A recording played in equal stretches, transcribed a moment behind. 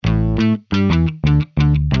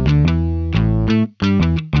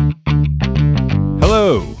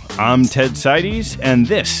Hello, I'm Ted Seides, and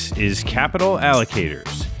this is Capital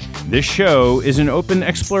Allocators. This show is an open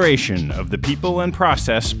exploration of the people and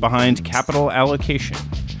process behind capital allocation.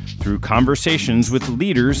 Through conversations with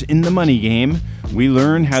leaders in the money game, we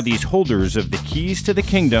learn how these holders of the keys to the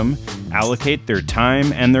kingdom allocate their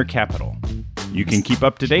time and their capital. You can keep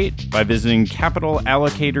up to date by visiting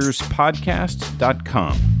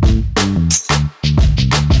capitalallocatorspodcast.com.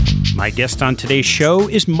 My guest on today's show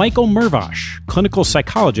is Michael Mervosh, clinical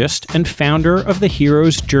psychologist and founder of the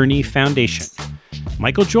Hero's Journey Foundation.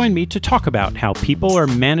 Michael joined me to talk about how people are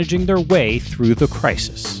managing their way through the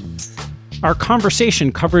crisis. Our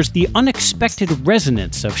conversation covers the unexpected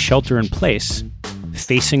resonance of shelter in place,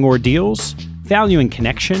 facing ordeals, valuing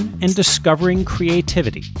connection, and discovering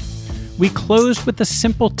creativity. We close with a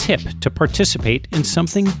simple tip to participate in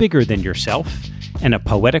something bigger than yourself and a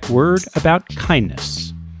poetic word about kindness.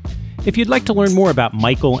 If you'd like to learn more about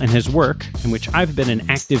Michael and his work, in which I've been an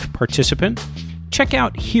active participant, check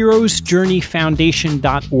out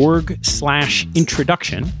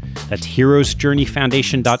heroesjourneyfoundation.org/introduction. That's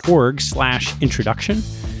heroesjourneyfoundation.org/introduction.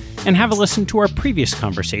 And have a listen to our previous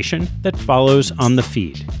conversation that follows on the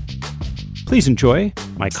feed. Please enjoy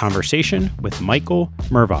my conversation with Michael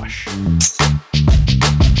Mervosh.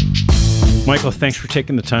 Michael, thanks for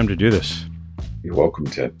taking the time to do this. You're welcome,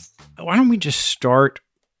 Ted. Why don't we just start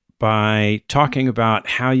by talking about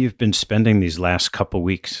how you've been spending these last couple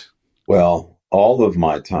weeks? Well, all of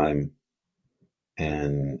my time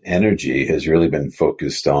and energy has really been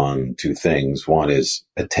focused on two things. One is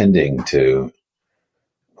attending to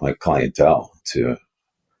my clientele, to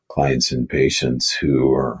clients and patients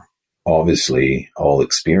who are obviously all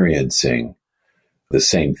experiencing the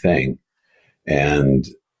same thing, and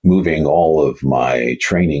moving all of my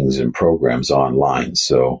trainings and programs online.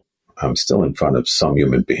 So I'm still in front of some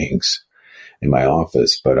human beings in my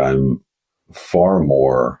office, but I'm far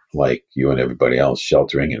more like you and everybody else,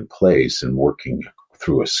 sheltering in place and working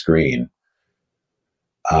through a screen.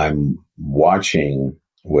 I'm watching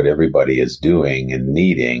what everybody is doing and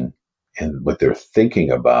needing and what they're thinking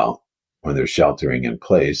about when they're sheltering in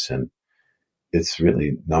place. And it's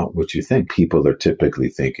really not what you think people are typically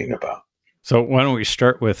thinking about. So why don't we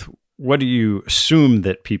start with, what do you assume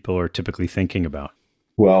that people are typically thinking about?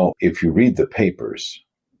 Well, if you read the papers,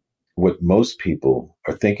 what most people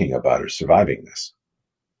are thinking about is surviving this.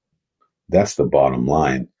 That's the bottom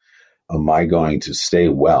line. Am I going to stay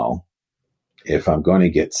well? If I'm going to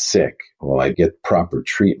get sick, will I get proper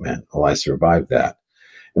treatment? Will I survive that?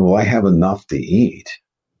 And will I have enough to eat?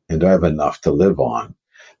 And do I have enough to live on?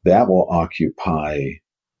 That will occupy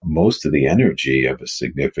most of the energy of a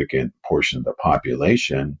significant portion of the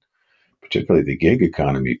population, particularly the gig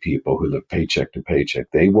economy people who live paycheck to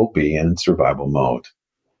paycheck. They will be in survival mode.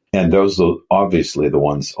 And those are obviously the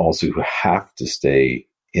ones also who have to stay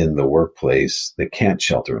in the workplace that can't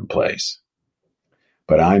shelter in place.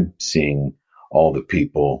 But I'm seeing all the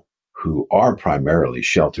people who are primarily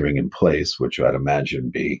sheltering in place, which I'd imagine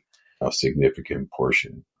be a significant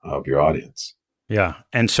portion of your audience. Yeah.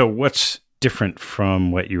 And so what's different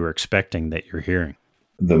from what you were expecting that you're hearing?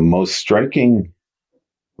 The most striking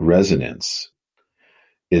resonance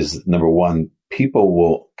is, number one, people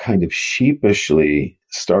will kind of sheepishly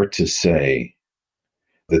start to say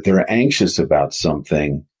that they're anxious about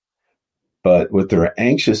something, but what they're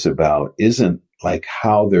anxious about isn't like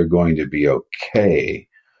how they're going to be okay.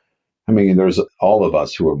 I mean, there's all of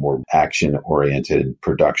us who are more action-oriented,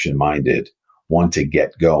 production-minded, want to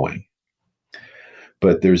get going.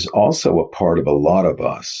 But there's also a part of a lot of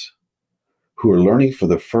us who are learning for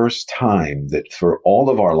the first time that for all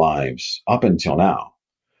of our lives up until now,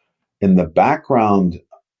 in the background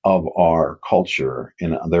of our culture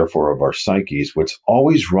and therefore of our psyches, what's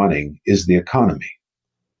always running is the economy.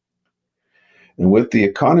 And what the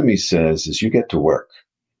economy says is you get to work.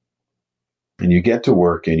 And you get to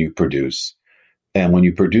work and you produce. And when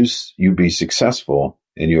you produce, you be successful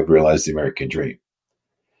and you have realized the American dream.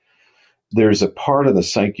 There's a part of the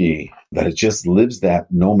psyche that just lives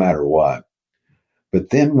that no matter what. But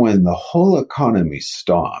then when the whole economy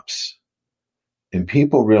stops and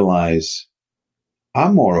people realize,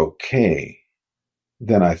 I'm more okay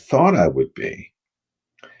than I thought I would be.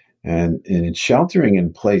 And in sheltering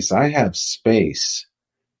in place, I have space,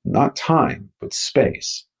 not time, but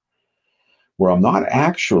space, where I'm not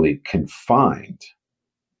actually confined.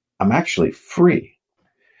 I'm actually free.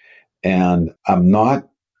 And I'm not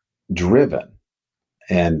driven.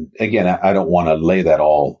 And again, I don't want to lay that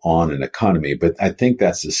all on an economy, but I think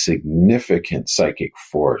that's a significant psychic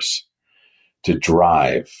force to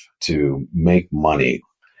drive, to make money,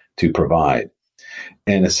 to provide.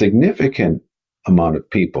 And a significant amount of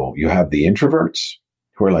people, you have the introverts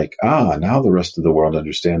who are like, now the rest of the world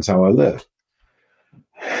understands how I live.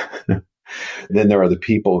 Then there are the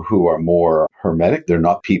people who are more hermetic. They're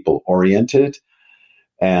not people oriented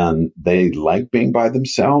and they like being by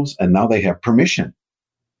themselves. And now they have permission.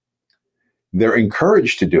 They're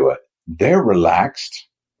encouraged to do it. They're relaxed.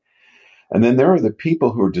 And then there are the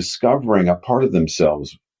people who are discovering a part of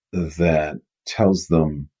themselves that tells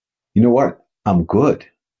them, you know what? I'm good.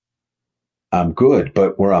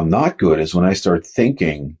 But where I'm not good is when I start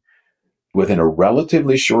thinking within a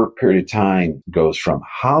relatively short period of time goes from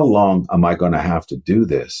how long am I going to have to do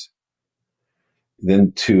this?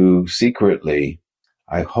 Then to secretly,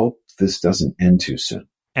 I hope this doesn't end too soon.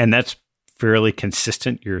 And that's fairly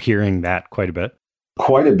consistent. You're hearing that quite a bit.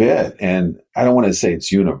 Quite a bit. And I don't want to say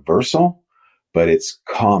it's universal, but it's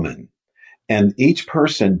common. And each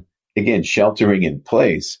person, again, sheltering in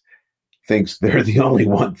place, thinks they're the only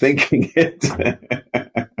one thinking it.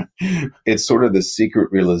 It's sort of the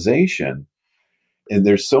secret realization. And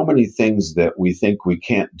there's so many things that we think we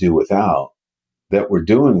can't do without, that we're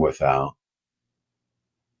doing without.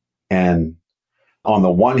 And on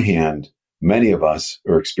the one hand, many of us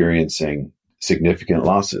are experiencing significant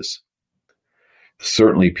losses.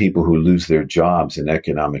 Certainly people who lose their jobs and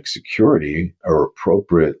economic security are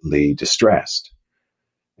appropriately distressed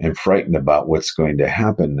and frightened about what's going to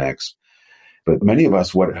happen next. But many of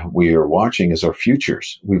us, what we are watching is our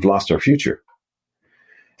futures. We've lost our future.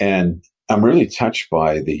 And I'm really touched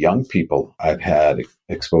by the young people I've had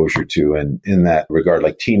exposure to, and in that regard,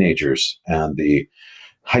 like teenagers and the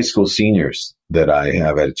high school seniors that I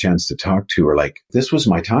have had a chance to talk to are like, this was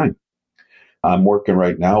my time. I'm working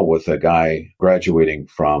right now with a guy graduating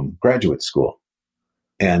from graduate school.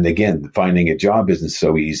 And again, finding a job isn't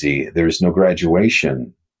so easy. There's no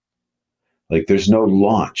graduation. Like there's no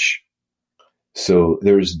launch. So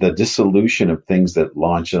there's the dissolution of things that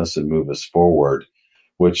launch us and move us forward,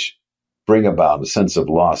 which bring about a sense of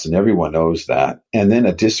loss. And everyone knows that. And then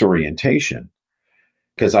a disorientation.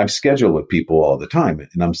 Because I'm scheduled with people all the time.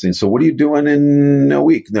 And I'm saying, so what are you doing in a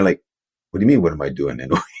week? And they're like, what do you mean, what am I doing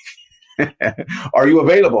in a week? Are you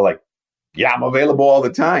available? Like, yeah, I'm available all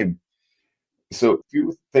the time. So if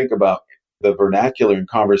you think about the vernacular in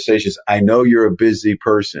conversations, I know you're a busy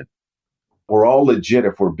person. We're all legit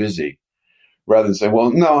if we're busy. Rather than saying,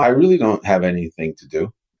 well, no, I really don't have anything to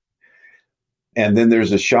do. And then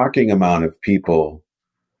there's a shocking amount of people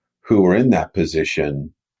who are in that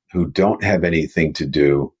position who don't have anything to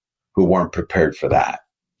do, who weren't prepared for that.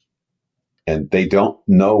 And they don't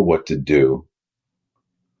know what to do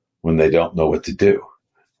when they don't know what to do.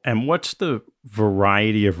 And what's the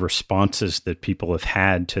variety of responses that people have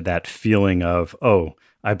had to that feeling of, oh,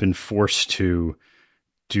 I've been forced to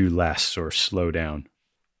do less or slow down?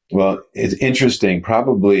 Well, it's interesting,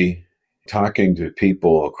 probably talking to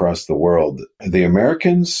people across the world, the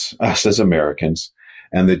Americans, us as Americans,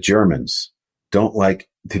 and the Germans don't like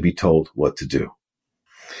to be told what to do,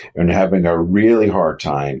 and having a really hard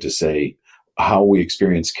time to say how we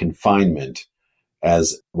experience confinement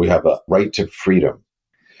as we have a right to freedom.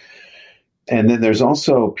 And then there's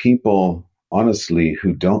also people, honestly,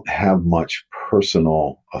 who don't have much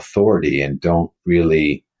personal authority and don't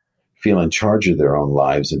really feel in charge of their own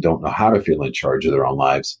lives and don't know how to feel in charge of their own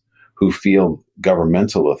lives, who feel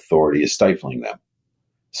governmental authority is stifling them.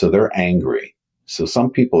 So they're angry. So some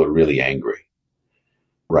people are really angry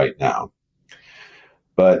right now.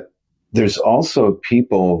 But there's also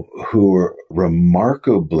people who are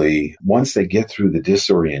remarkably, once they get through the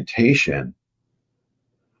disorientation,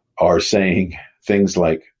 are saying things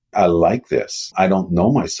like, I like this. I don't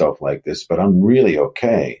know myself like this, but I'm really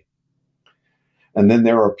okay. And then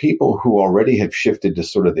there are people who already have shifted to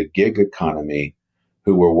sort of the gig economy,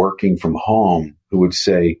 who were working from home, who would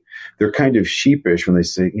say, they're kind of sheepish when they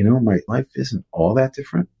say, you know, my life isn't all that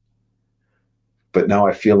different. But now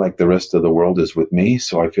I feel like the rest of the world is with me,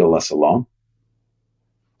 so I feel less alone.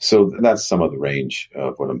 So that's some of the range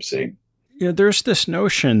of what I'm seeing. Yeah, there's this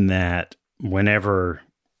notion that whenever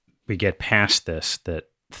we get past this, that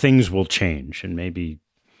things will change, and maybe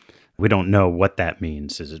we don't know what that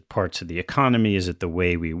means. Is it parts of the economy? Is it the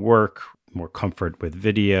way we work? More comfort with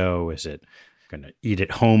video? Is it going to eat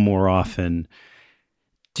at home more often?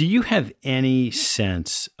 Do you have any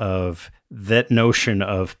sense of that notion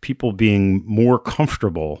of people being more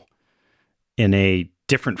comfortable in a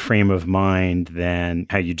different frame of mind than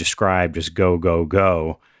how you described as go, go,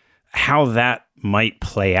 go, how that might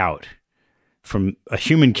play out from a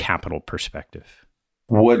human capital perspective?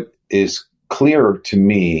 What is clear to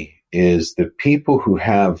me is the people who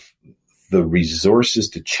have the resources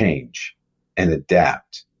to change and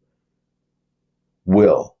adapt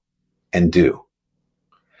will and do.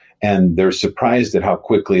 And they're surprised at how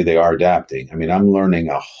quickly they are adapting. I mean, I'm learning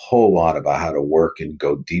a whole lot about how to work and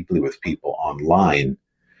go deeply with people online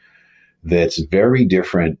that's very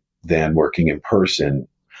different than working in person.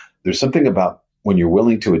 There's something about when you're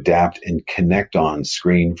willing to adapt and connect on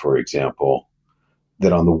screen, for example,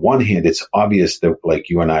 that on the one hand, it's obvious that like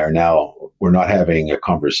you and I are now, we're not having a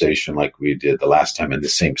conversation like we did the last time in the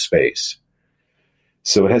same space.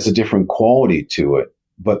 So it has a different quality to it.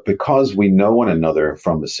 But because we know one another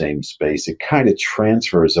from the same space, it kind of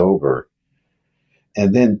transfers over.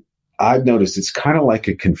 And then I've noticed it's kind of like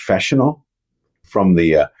a confessional from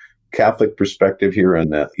the Catholic perspective here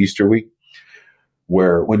in the Easter week,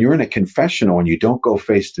 where when you're in a confessional and you don't go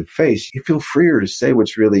face to face, you feel freer to say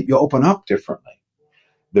what's really, you open up differently.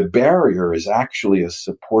 The barrier is actually a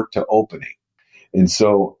support to opening. And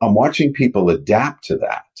so I'm watching people adapt to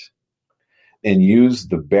that and use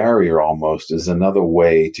the barrier almost as another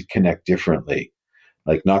way to connect differently,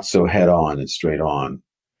 like not so head on and straight on.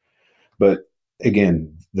 But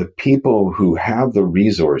again, the people who have the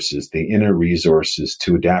resources, the inner resources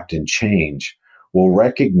to adapt and change will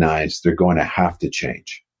recognize they're going to have to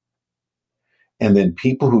change. And then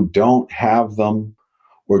people who don't have them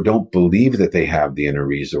or don't believe that they have the inner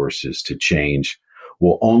resources to change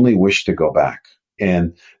will only wish to go back.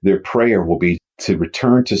 And their prayer will be to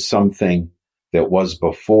return to something that was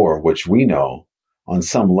before, which we know on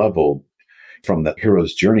some level from the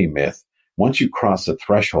hero's journey myth, once you cross a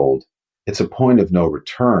threshold, it's a point of no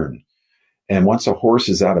return. And once a horse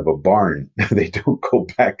is out of a barn, they don't go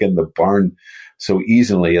back in the barn so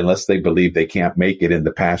easily unless they believe they can't make it in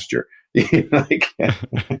the pasture.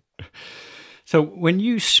 So when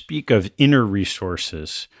you speak of inner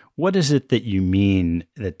resources, what is it that you mean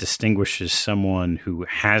that distinguishes someone who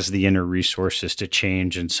has the inner resources to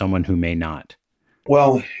change and someone who may not?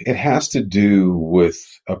 Well, it has to do with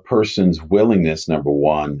a person's willingness, number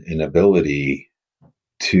one, and ability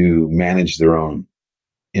to manage their own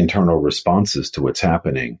internal responses to what's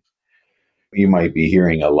happening. You might be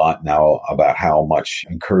hearing a lot now about how much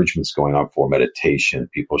encouragement's going on for meditation.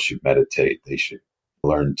 People should meditate. They should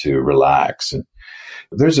learn to relax. And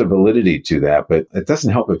there's a validity to that, but it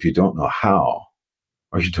doesn't help if you don't know how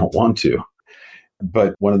or you don't want to.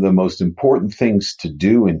 But one of the most important things to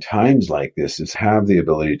do in times like this is have the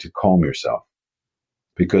ability to calm yourself.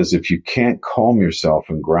 Because if you can't calm yourself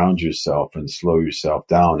and ground yourself and slow yourself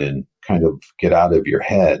down and kind of get out of your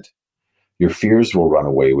head, your fears will run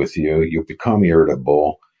away with you. You'll become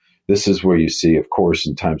irritable. This is where you see, of course,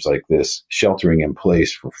 in times like this, sheltering in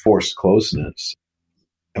place for forced closeness,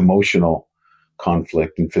 emotional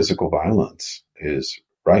conflict, and physical violence is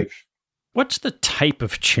rife. What's the type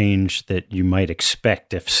of change that you might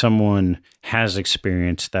expect if someone has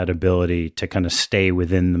experienced that ability to kind of stay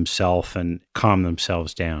within themselves and calm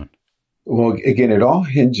themselves down? Well, again, it all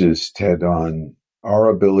hinges, Ted, on our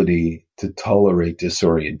ability to tolerate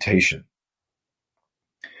disorientation,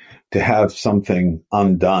 to have something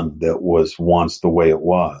undone that was once the way it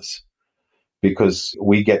was, because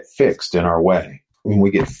we get fixed in our way. When we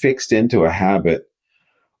get fixed into a habit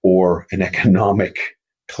or an economic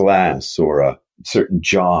class or a certain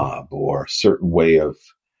job or a certain way of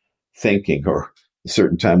thinking or a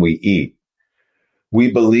certain time we eat,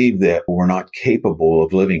 we believe that we're not capable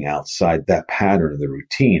of living outside that pattern of the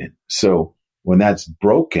routine. So when that's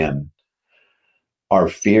broken, our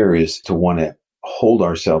fear is to want to hold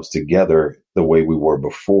ourselves together the way we were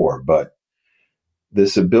before. But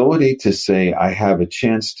this ability to say, I have a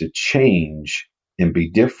chance to change and be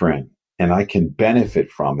different, and I can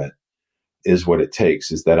benefit from it, is what it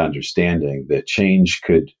takes, is that understanding that change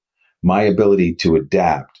my ability to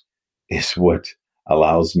adapt is what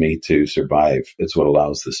allows me to survive. It's what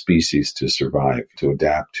allows the species to survive, to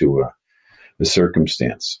adapt to the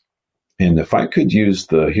circumstance. And if I could use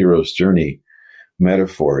the hero's journey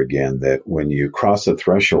metaphor again, that when you cross a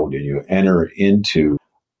threshold and you enter into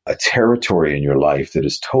a territory in your life that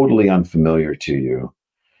is totally unfamiliar to you,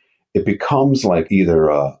 it becomes like either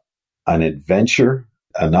an adventure,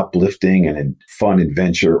 an uplifting and fun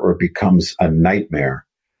adventure, or it becomes a nightmare,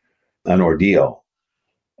 an ordeal.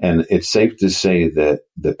 And it's safe to say that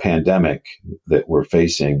the pandemic that we're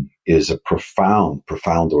facing is a profound,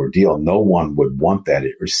 profound ordeal. No one would want that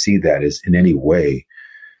or see that as in any way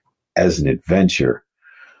as an adventure.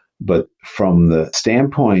 But from the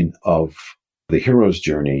standpoint of the hero's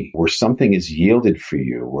journey, where something is yielded for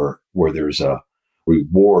you, where there's a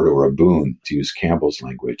reward or a boon, to use Campbell's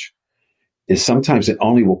language, is sometimes it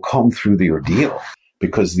only will come through the ordeal,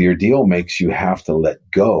 because the ordeal makes you have to let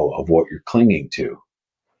go of what you're clinging to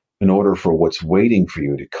in order for what's waiting for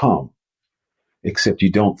you to come. except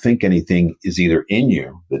you don't think anything is either in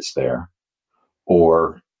you that's there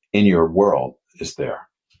or in your world is there.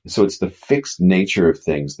 So it's the fixed nature of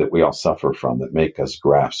things that we all suffer from that make us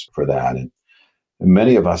grasp for that. And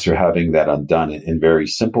many of us are having that undone in very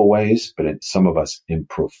simple ways, but some of us in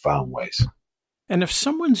profound ways. And if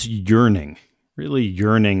someone's yearning, really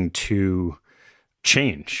yearning to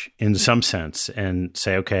change in some sense and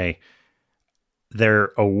say, okay,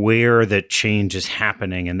 they're aware that change is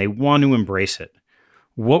happening and they want to embrace it,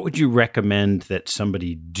 what would you recommend that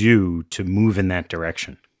somebody do to move in that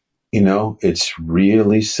direction? It's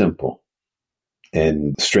really simple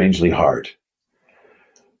and strangely hard,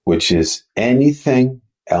 which is anything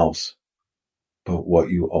else but what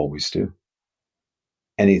you always do.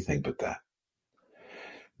 Anything but that.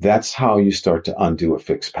 That's how you start to undo a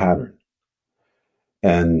fixed pattern.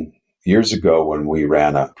 And years ago, when we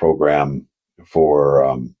ran a program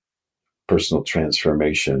for personal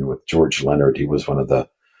transformation with George Leonard, he was one of the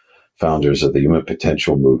founders of the Human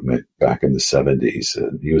Potential Movement back in the 70s.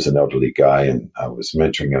 And he was an elderly guy, and I was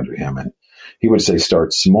mentoring under him. And he would say,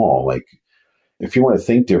 start small. Like, if you want to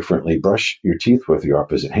think differently, brush your teeth with your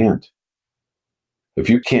opposite hand. If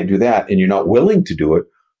you can't do that and you're not willing to do it,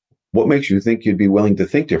 what makes you think you'd be willing to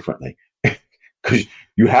think differently? Because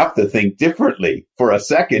you have to think differently for a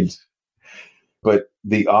second. But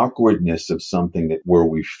the awkwardness of something that where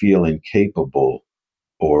we feel incapable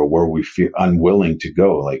or where we feel unwilling to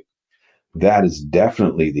go, like that is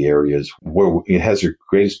definitely the areas where it has the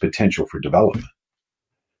greatest potential for development.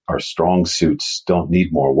 Our strong suits don't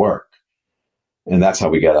need more work. And that's how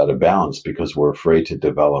we get out of balance, because we're afraid to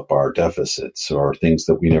develop our deficits or things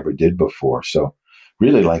that we never did before. So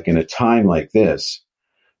really, like in a time like this,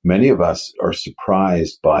 many of us are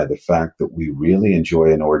surprised by the fact that we really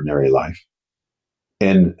enjoy an ordinary life.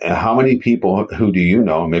 And how many people who do you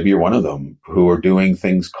know, maybe you're one of them, who are doing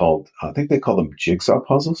things called, I think they call them jigsaw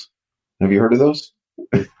puzzles. Have you heard of those?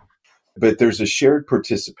 But there's a shared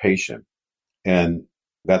participation. And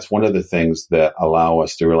that's one of the things that allow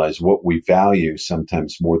us to realize what we value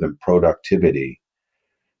sometimes more than productivity.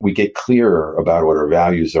 We get clearer about what our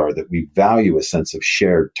values are, that we value a sense of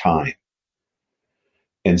shared time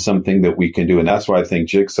and something that we can do. And that's why I think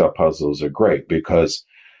jigsaw puzzles are great, because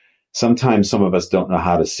sometimes some of us don't know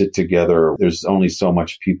how to sit together. There's only so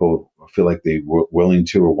much people feel like they were willing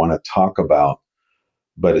to or want to talk about.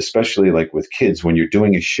 But especially like with kids, when you're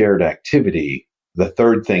doing a shared activity, the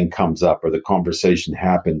third thing comes up or the conversation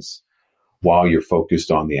happens while you're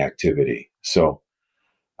focused on the activity. So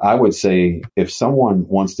I would say if someone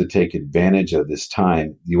wants to take advantage of this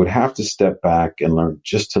time, you would have to step back and learn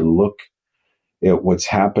just to look at what's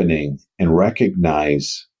happening and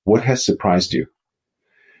recognize what has surprised you.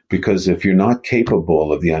 Because if you're not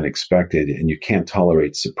capable of the unexpected and you can't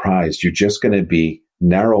tolerate surprise, you're just going to be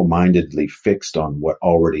narrow-mindedly fixed on what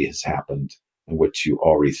already has happened and what you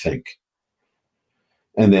already think.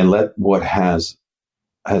 And then let what has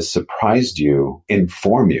surprised you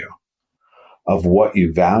inform you of what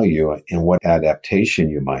you value and what adaptation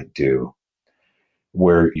you might do,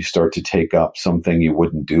 where you start to take up something you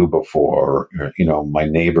wouldn't do before. Or, my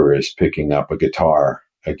neighbor is picking up a guitar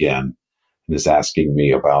again and is asking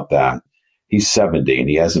me about that. He's 70 and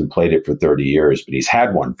he hasn't played it for 30 years, but he's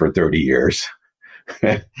had one for 30 years.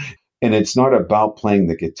 And it's not about playing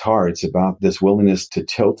the guitar. It's about this willingness to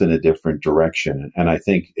tilt in a different direction. And I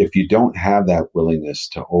think if you don't have that willingness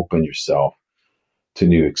to open yourself to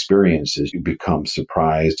new experiences, you become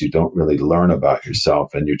surprised. You don't really learn about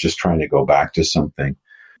yourself, and you're just trying to go back to something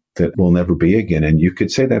that will never be again. And you could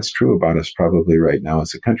say that's true about us probably right now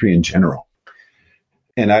as a country in general.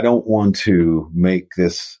 And I don't want to make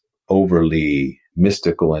this overly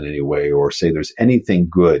mystical in any way or say there's anything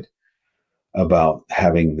good about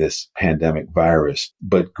having this pandemic virus,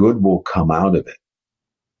 but good will come out of it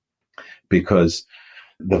because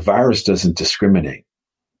the virus doesn't discriminate.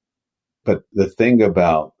 But the thing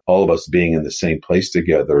about all of us being in the same place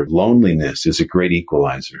together, loneliness is a great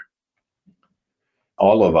equalizer.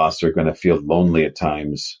 All of us are going to feel lonely at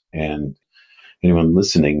times. And anyone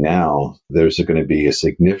listening now, there's going to be a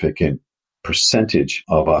significant percentage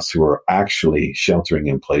of us who are actually sheltering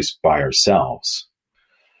in place by ourselves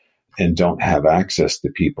and don't have access to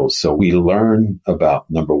people. So we learn about,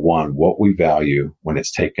 number one, what we value when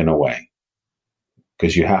it's taken away,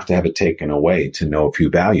 because you have to have it taken away to know if you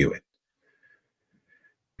value it.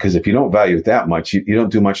 Because if you don't value it that much, you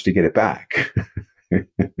don't do much to get it back.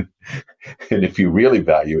 And if you really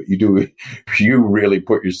value it, you really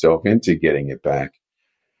put yourself into getting it back.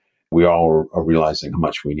 We all are realizing how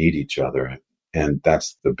much we need each other. And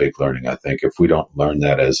that's the big learning, I think. If we don't learn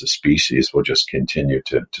that as a species, we'll just continue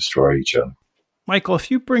to destroy each other. Michael, if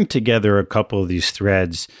you bring together a couple of these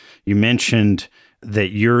threads, you mentioned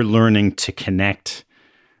that you're learning to connect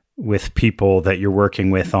with people that you're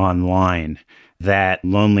working with online, that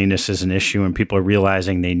loneliness is an issue and people are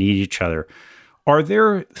realizing they need each other. Are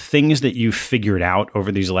there things that you've figured out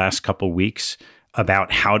over these last couple of weeks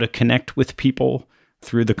about how to connect with people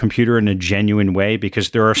through the computer in a genuine way? Because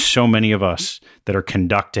there are so many of us that are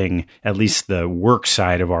conducting at least the work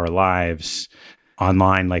side of our lives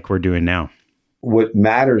online like we're doing now. What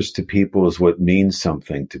matters to people is what means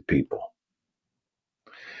something to people.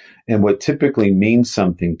 And what typically means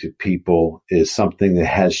something to people is something that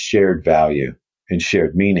has shared value and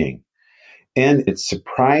shared meaning. And it's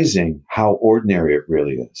surprising how ordinary it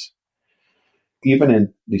really is. Even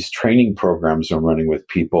in these training programs I'm running with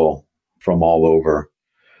people from all over,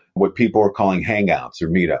 what people are calling hangouts or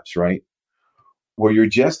meetups, right? Where you're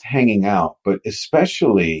just hanging out, but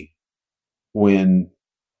especially when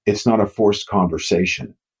it's not a forced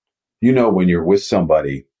conversation. You know, when you're with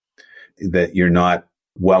somebody that you're not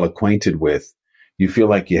well acquainted with, you feel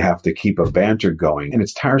like you have to keep a banter going, and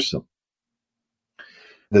it's tiresome.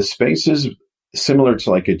 The space is similar to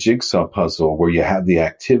like a jigsaw puzzle where you have the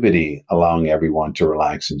activity allowing everyone to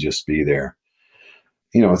relax and just be there.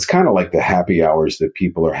 You know, it's kind of like the happy hours that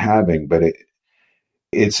people are having, but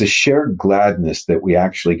it's a shared gladness that we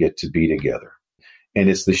actually get to be together. And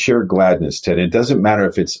it's the shared gladness, Ted. It doesn't matter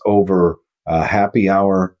if it's over a happy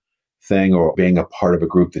hour thing or being a part of a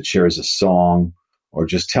group that shares a song or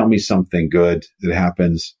just tell me something good that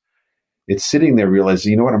happens. It's sitting there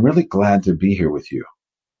realizing, you know what, I'm really glad to be here with you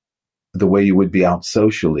the way you would be out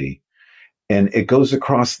socially. And it goes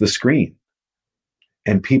across the screen.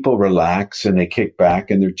 And people relax and they kick back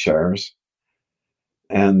in their chairs.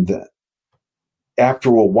 And after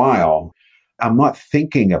a while, I'm not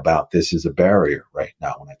thinking about this as a barrier right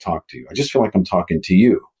now when I talk to you. I just feel like I'm talking to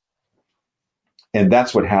you. And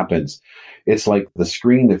that's what happens. It's like the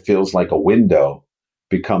screen that feels like a window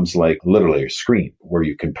becomes like literally a screen where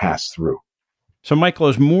you can pass through. So, Michael,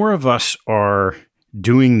 as more of us are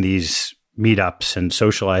doing these meetups and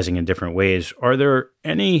socializing in different ways, are there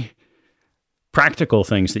any practical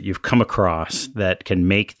things that you've come across that can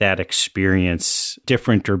make that experience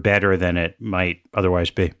different or better than it might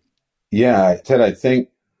otherwise be? Yeah, Ted, I think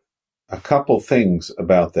a couple things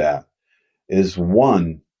about that is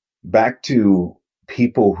one, back to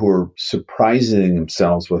people who are surprising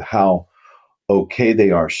themselves with how okay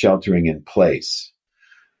they are sheltering in place.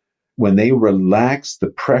 When they relax the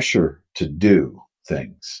pressure to do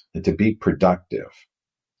things and to be productive,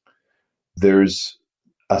 there's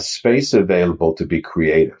a space available to be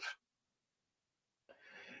creative.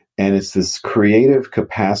 And it's this creative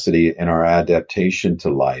capacity in our adaptation to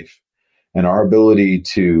life and our ability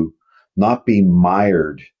to not be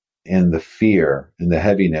mired in the fear and the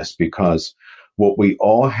heaviness, because what we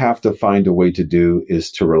all have to find a way to do is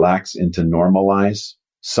to relax and to normalize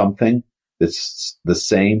something that's the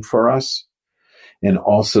same for us and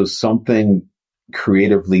also something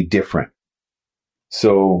creatively different.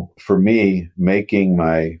 So for me, making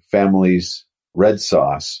my family's red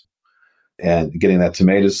sauce and getting that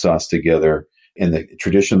tomato sauce together in the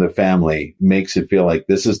tradition of the family makes it feel like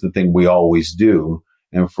this is the thing we always do.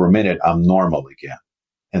 And for a minute, I'm normal again.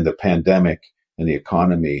 And the pandemic and the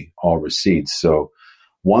economy all recedes. So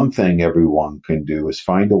one thing everyone can do is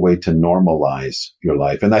find a way to normalize your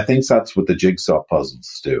life. And I think that's what the jigsaw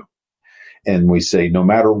puzzles do. And we say, no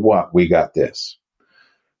matter what, we got this.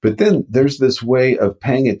 But then there's this way of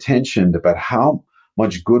paying attention about how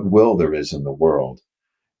much goodwill there is in the world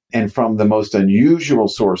and from the most unusual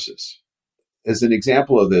sources. As an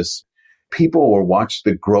example of this, people will watch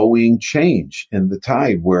the growing change in the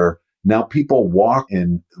tide where now people walk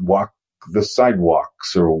the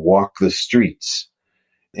sidewalks or walk the streets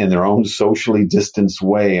in their own socially distanced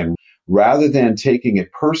way. And rather than taking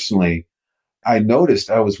it personally, I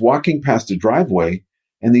noticed I was walking past a driveway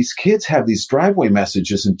and these kids have these driveway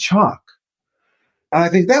messages in chalk. And I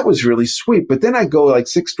think that was really sweet. But then I go like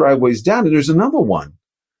 6 driveways down and there's another one.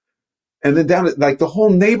 And then down, like the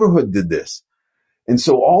whole neighborhood did this. And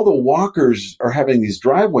so all the walkers are having these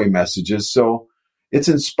driveway messages. So it's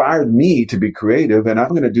inspired me to be creative, and I'm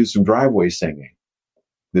going to do some driveway singing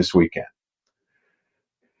this weekend.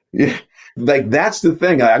 Yeah, like that's the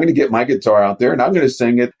thing. I'm going to get my guitar out there and I'm going to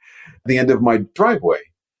sing at the end of my driveway.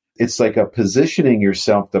 It's like a positioning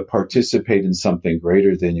yourself to participate in something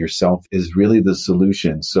greater than yourself is really the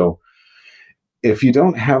solution. So if you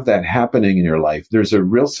don't have that happening in your life, there's a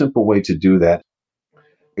real simple way to do that.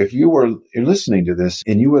 If you're listening to this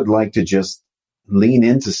and you would like to just lean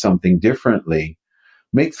into something differently,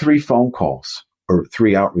 make 3 phone calls or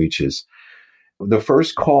 3 outreaches. The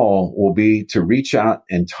first call will be to reach out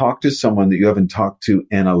and talk to someone that you haven't talked to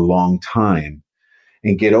in a long time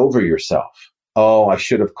and get over yourself. Oh, I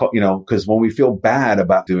should have called, because when we feel bad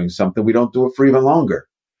about doing something, we don't do it for even longer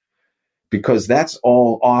because that's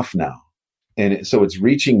all off now. And so it's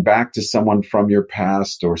reaching back to someone from your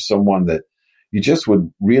past or someone that you just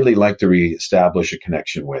would really like to reestablish a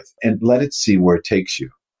connection with and let it see where it takes you.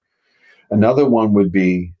 Another one would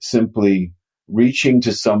be simply reaching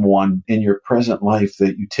to someone in your present life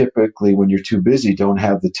that you typically, when you're too busy, don't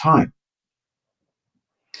have the time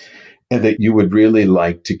and that you would really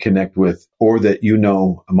like to connect with or that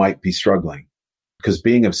might be struggling. Because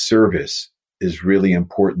being of service is really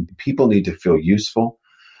important. People need to feel useful.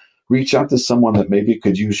 Reach out to someone that maybe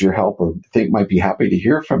could use your help or think might be happy to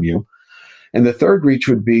hear from you. And the third reach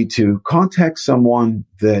would be to contact someone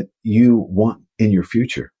that you want in your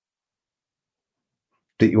future,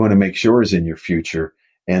 that you want to make sure is in your future.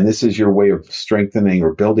 And this is your way of strengthening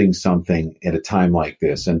or building something at a time like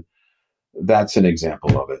this. And that's an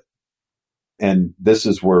example of it. And this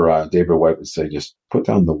is where David White would say, just put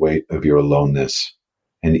down the weight of your aloneness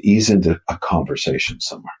and ease into a conversation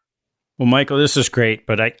somewhere. Well, Michael, this is great,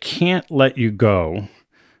 but I can't let you go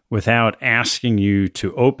without asking you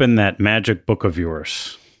to open that magic book of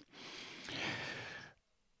yours.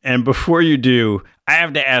 And before you do, I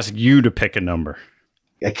have to ask you to pick a number.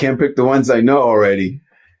 I can't pick the ones I know already.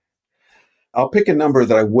 I'll pick a number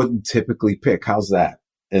that I wouldn't typically pick. How's that?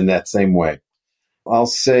 In that same way. I'll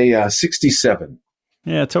say 67.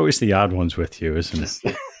 Yeah, it's always the odd ones with you, isn't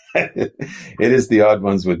it? It is the odd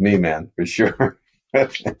ones with me, man, for sure.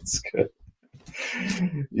 That's good.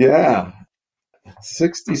 Yeah,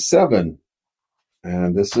 67.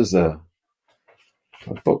 And this is a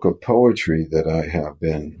book of poetry that I have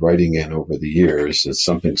been writing in over the years. As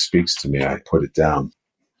something speaks to me, I put it down.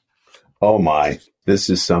 Oh my,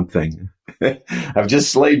 this is something. I've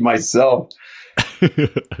just slayed myself.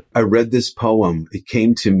 I read this poem. It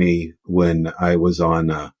came to me when I was on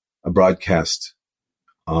a broadcast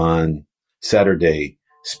on Saturday,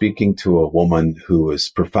 speaking to a woman who was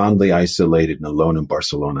profoundly isolated and alone in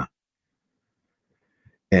Barcelona.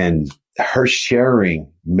 And her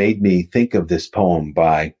sharing made me think of this poem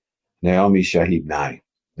by Naomi Shahid Nye.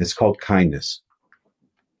 It's called Kindness.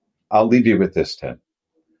 I'll leave you with this, Ted.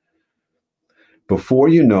 Before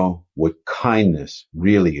you know what kindness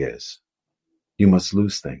really is, you must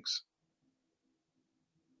lose things.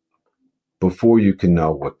 Before you can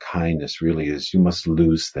know what kindness really is, you must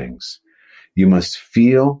lose things. You must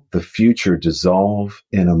feel the future dissolve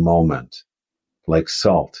in a moment, like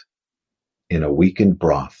salt in a weakened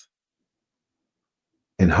broth.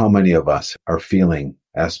 And how many of us are feeling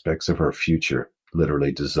aspects of our future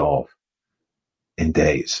literally dissolve in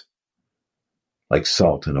days, like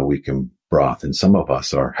salt in a weakened broth? And some of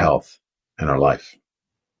us, our health and our life.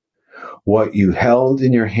 What you held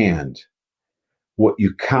in your hand, what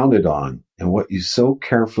you counted on, and what you so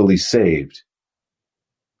carefully saved,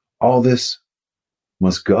 all this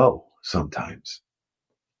must go sometimes.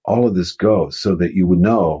 All of this goes so that you would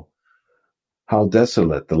know how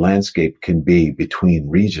desolate the landscape can be between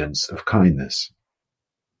regions of kindness.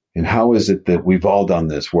 And how is it that we've all done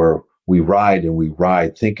this, where we ride and we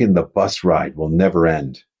ride thinking the bus ride will never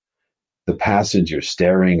end, the passenger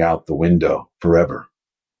staring out the window forever.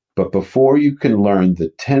 But before you can learn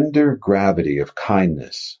the tender gravity of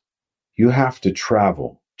kindness, you have to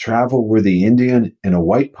travel where the Indian in a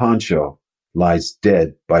white poncho lies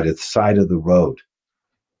dead by the side of the road.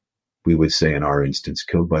 We would say in our instance,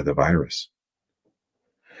 killed by the virus.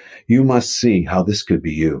 You must see how this could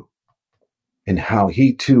be you, and how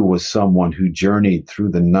he too was someone who journeyed through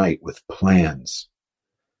the night with plans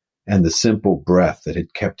and the simple breath that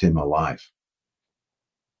had kept him alive.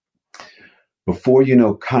 Before you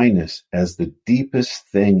know kindness as the deepest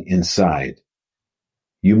thing inside,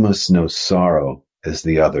 you must know sorrow as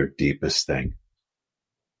the other deepest thing.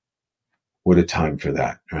 What a time for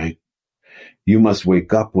that, right? You must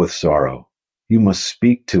wake up with sorrow. You must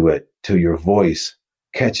speak to it till your voice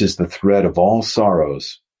catches the thread of all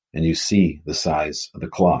sorrows and you see the size of the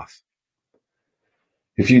cloth.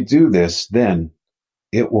 If you do this, then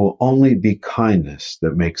it will only be kindness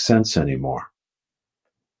that makes sense anymore.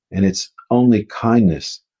 And it's only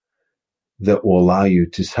kindness that will allow you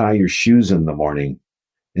to tie your shoes in the morning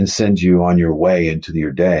and send you on your way into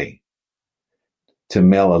your day, to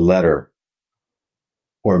mail a letter,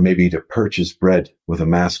 or maybe to purchase bread with a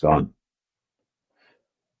mask on.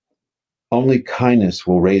 Only kindness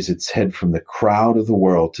will raise its head from the crowd of the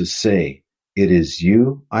world to say, "It is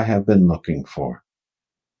you I have been looking for.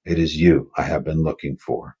 It is you I have been looking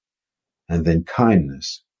for." And then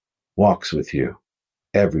kindness walks with you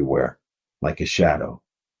everywhere like a shadow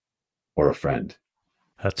or a friend.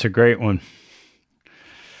 That's a great one.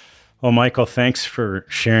 Well, Michael, thanks for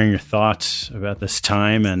sharing your thoughts about this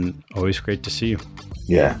time, and always great to see you.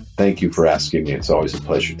 Yeah, thank you for asking me. It's always a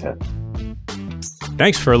pleasure, Ted.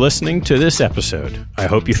 Thanks for listening to this episode. I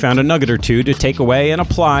hope you found a nugget or two to take away and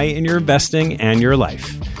apply in your investing and your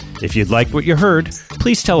life. If you'd like what you heard,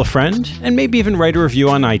 please tell a friend and maybe even write a review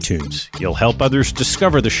on iTunes. You'll help others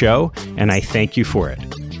discover the show, and I thank you for it.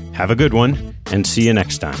 Have a good one, and see you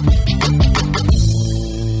next time.